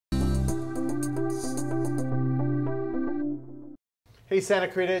Hey Santa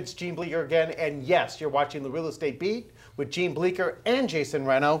Clarita, it's Gene Bleecker again, and yes, you're watching The Real Estate Beat with Gene Bleecker and Jason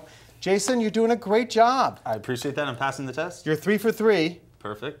Renno. Jason, you're doing a great job. I appreciate that. I'm passing the test. You're 3 for 3.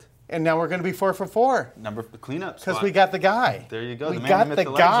 Perfect. And now we're going to be 4 for 4. Number cleanup spot. Because we got the guy. There you go. We the man, got the myth,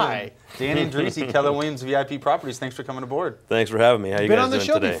 the guy. Danny Andreessi, Keller Williams VIP Properties. Thanks for coming aboard. Thanks for having me. How you Been guys on the doing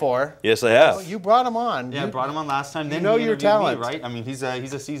show today? before. Yes, I have. Oh, you brought him on. Yeah, I brought him on last time. Then you know he your interviewed talent, me, right? I mean, he's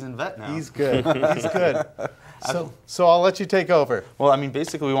a seasoned vet now. He's good. He's good. So I'll let you take over. Well, I mean,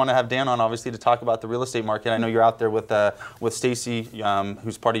 basically, we want to have Dan on, obviously, to talk about the real estate market. I know you're out there with Stacy,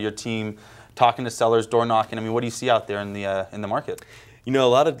 who's part of your team, talking to sellers, door knocking. I mean, what do you see out there in the market? You know,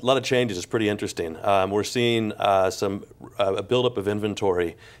 a lot of changes. It's pretty interesting. We're seeing a buildup of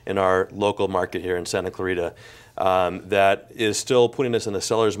inventory in our local market here in Santa Clarita that is still putting us in the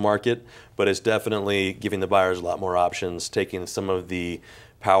seller's market, but it's definitely giving the buyers a lot more options, taking some of the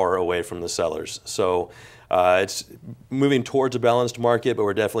power away from the sellers. So it's moving towards a balanced market, but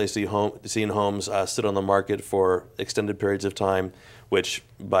we're definitely seeing homes sit on the market for extended periods of time, which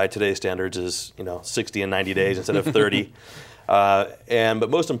by today's standards is 60 and 90 days instead of 30. But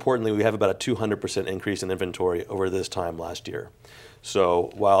most importantly, we have about a 200% increase in inventory over this time last year.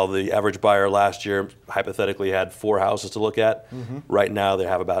 So while the average buyer last year hypothetically had 4 houses to look at, right now they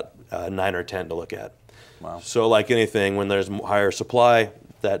have about 9 or 10 to look at. Wow. So like anything, when there's higher supply,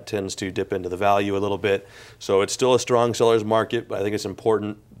 that tends to dip into the value a little bit. So it's still a strong seller's market, but I think it's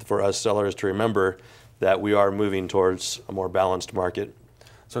important for us sellers to remember that we are moving towards a more balanced market.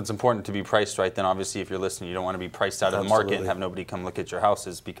 So it's important to be priced right. Then obviously if you're listening, you don't want to be priced out of the market and have nobody come look at your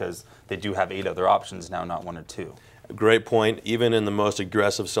houses, because they do have 8 other options now, not 1 or 2. Great point. Even in the most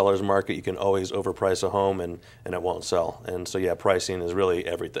aggressive seller's market, you can always overprice a home and it won't sell. And so yeah, pricing is really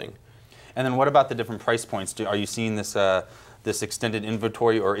everything. And then what about the different price points? Are you seeing this this extended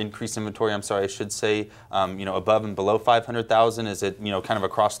inventory, or increased inventory, I'm sorry, I should say, above and below 500,000? Is it, kind of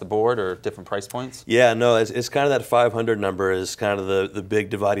across the board, or different price points? Yeah, no, it's kind of that 500 number is kind of the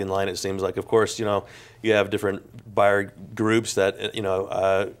big dividing line, it seems like. Of course, you have different buyer groups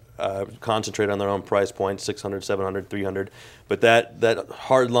that, concentrate on their own price points, 600, 700, 300. But that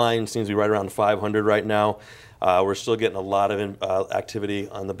hard line seems to be right around 500 right now. We're still getting a lot of activity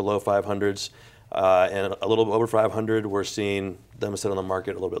on the below 500s. And a little bit over 500, we're seeing them sit on the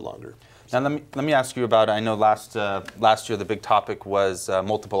market a little bit longer. Now let me ask you about, I know last year the big topic was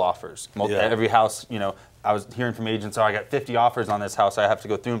multiple offers. Every house, I was hearing from agents, I got 50 offers on this house, I have to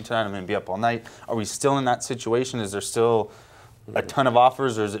go through them tonight, I'm going to be up all night. Are we still in that situation? Is there still a ton of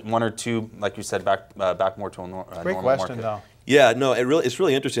offers, or is it 1 or 2, like you said, back more to a normal market? Great question, though. Yeah, no, it's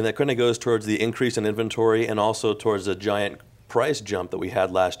really interesting. That kind of goes towards the increase in inventory and also towards the giant price jump that we had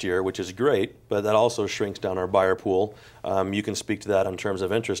last year, which is great, but that also shrinks down our buyer pool. You can speak to that in terms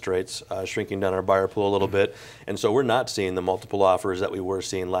of interest rates, shrinking down our buyer pool a little bit. And so we're not seeing the multiple offers that we were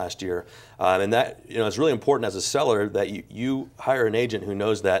seeing last year. And that, it's really important as a seller that you hire an agent who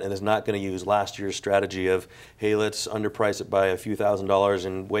knows that and is not going to use last year's strategy of, hey, let's underprice it by a few $1,000s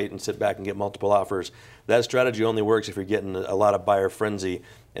and wait and sit back and get multiple offers. That strategy only works if you're getting a lot of buyer frenzy.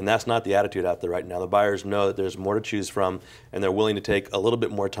 And that's not the attitude out there right now. The buyers know that there's more to choose from, and they're willing to take a little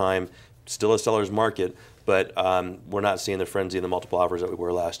bit more time. Still a seller's market, but we're not seeing the frenzy and the multiple offers that we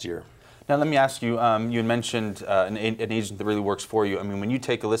were last year. Now let me ask you, you had mentioned an agent that really works for you. I mean, when you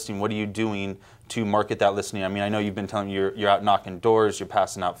take a listing, what are you doing to market that listing? I mean, I know you've been telling me you're out knocking doors, you're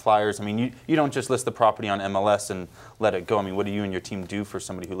passing out flyers. I mean, you don't just list the property on MLS and let it go. I mean, what do you and your team do for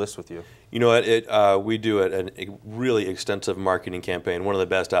somebody who lists with you? You know what, we do a really extensive marketing campaign, one of the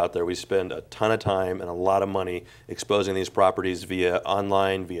best out there. We spend a ton of time and a lot of money exposing these properties via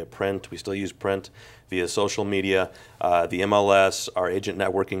online, via print. We still use print, via social media, the MLS, our agent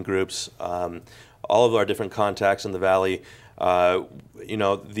networking groups, all of our different contacts in the Valley. The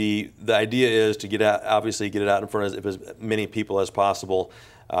idea is to obviously get it out in front of as many people as possible,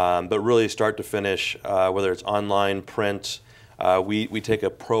 but really start to finish, whether it's online, print, we take a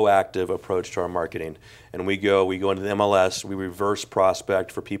proactive approach to our marketing, and we go into the MLS, we reverse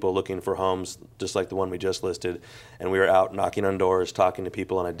prospect for people looking for homes, just like the one we just listed, and we are out knocking on doors, talking to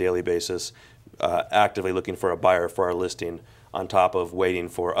people on a daily basis, actively looking for a buyer for our listing, on top of waiting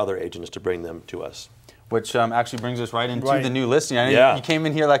for other agents to bring them to us. Which actually brings us right into the new listing. I know you came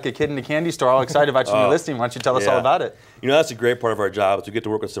in here like a kid in a candy store, all excited about your new listing. Why don't you tell us all about it? That's a great part of our job. Is we get to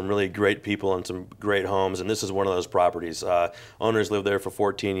work with some really great people and some great homes, and this is one of those properties. Owners lived there for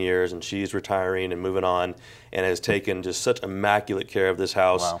 14 years, and she's retiring and moving on, and has taken just such immaculate care of this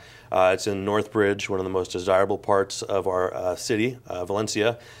house. Wow. It's in Northbridge, one of the most desirable parts of our city,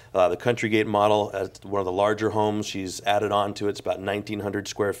 Valencia. The Country Gate model, one of the larger homes she's added on to it. It's about 1,900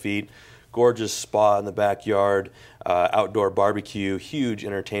 square feet. gorgeous spa in the backyard, outdoor barbecue, huge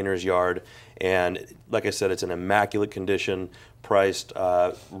entertainer's yard, and like I said, it's in immaculate condition, priced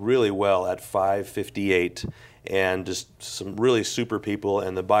really well at $558. And just some really super people,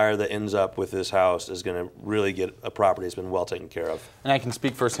 and the buyer that ends up with this house is going to really get a property that's been well taken care of. And I can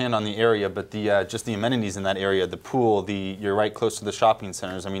speak firsthand on the area, but the just the amenities in that area, the pool, you're right close to the shopping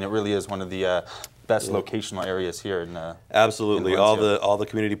centers. I mean, it really is one of the best locational areas here in absolutely. In all the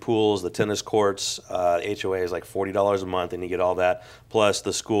community pools, the tennis courts, HOA is like $40 a month, and you get all that. Plus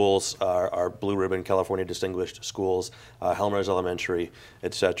the schools are Blue Ribbon California Distinguished Schools, Helmers Elementary,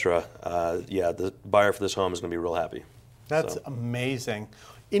 etc. Yeah, the buyer for this home is going to be real happy. That's amazing.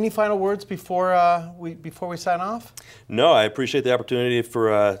 Any final words before we sign off? No, I appreciate the opportunity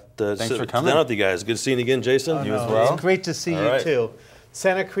to Thanks sit for coming. down with you guys. Good seeing you again, Jason. Oh, You no, as well. It's great to see All you right. too.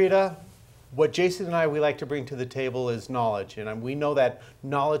 Santa Clarita, what Jason and we like to bring to the table is knowledge, and we know that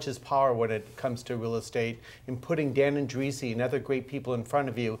knowledge is power when it comes to real estate. And putting Dan and Andresi and other great people in front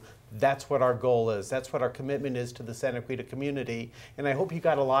of you, that's what our goal is. That's what our commitment is to the Santa Clarita community. And I hope you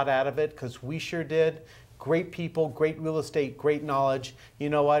got a lot out of it, because we sure did. Great people, great real estate, great knowledge. You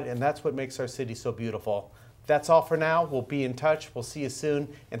know what? And that's what makes our city so beautiful. That's all for now. We'll be in touch. We'll see you soon.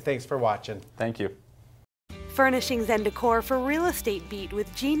 And thanks for watching. Thank you. Furnishings and decor for Real Estate Beat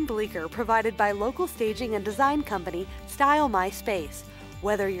with Gene Bleecker, provided by local staging and design company Style My Space.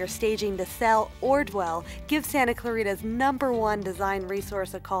 Whether you're staging to sell or dwell, give Santa Clarita's #1 design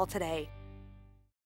resource a call today.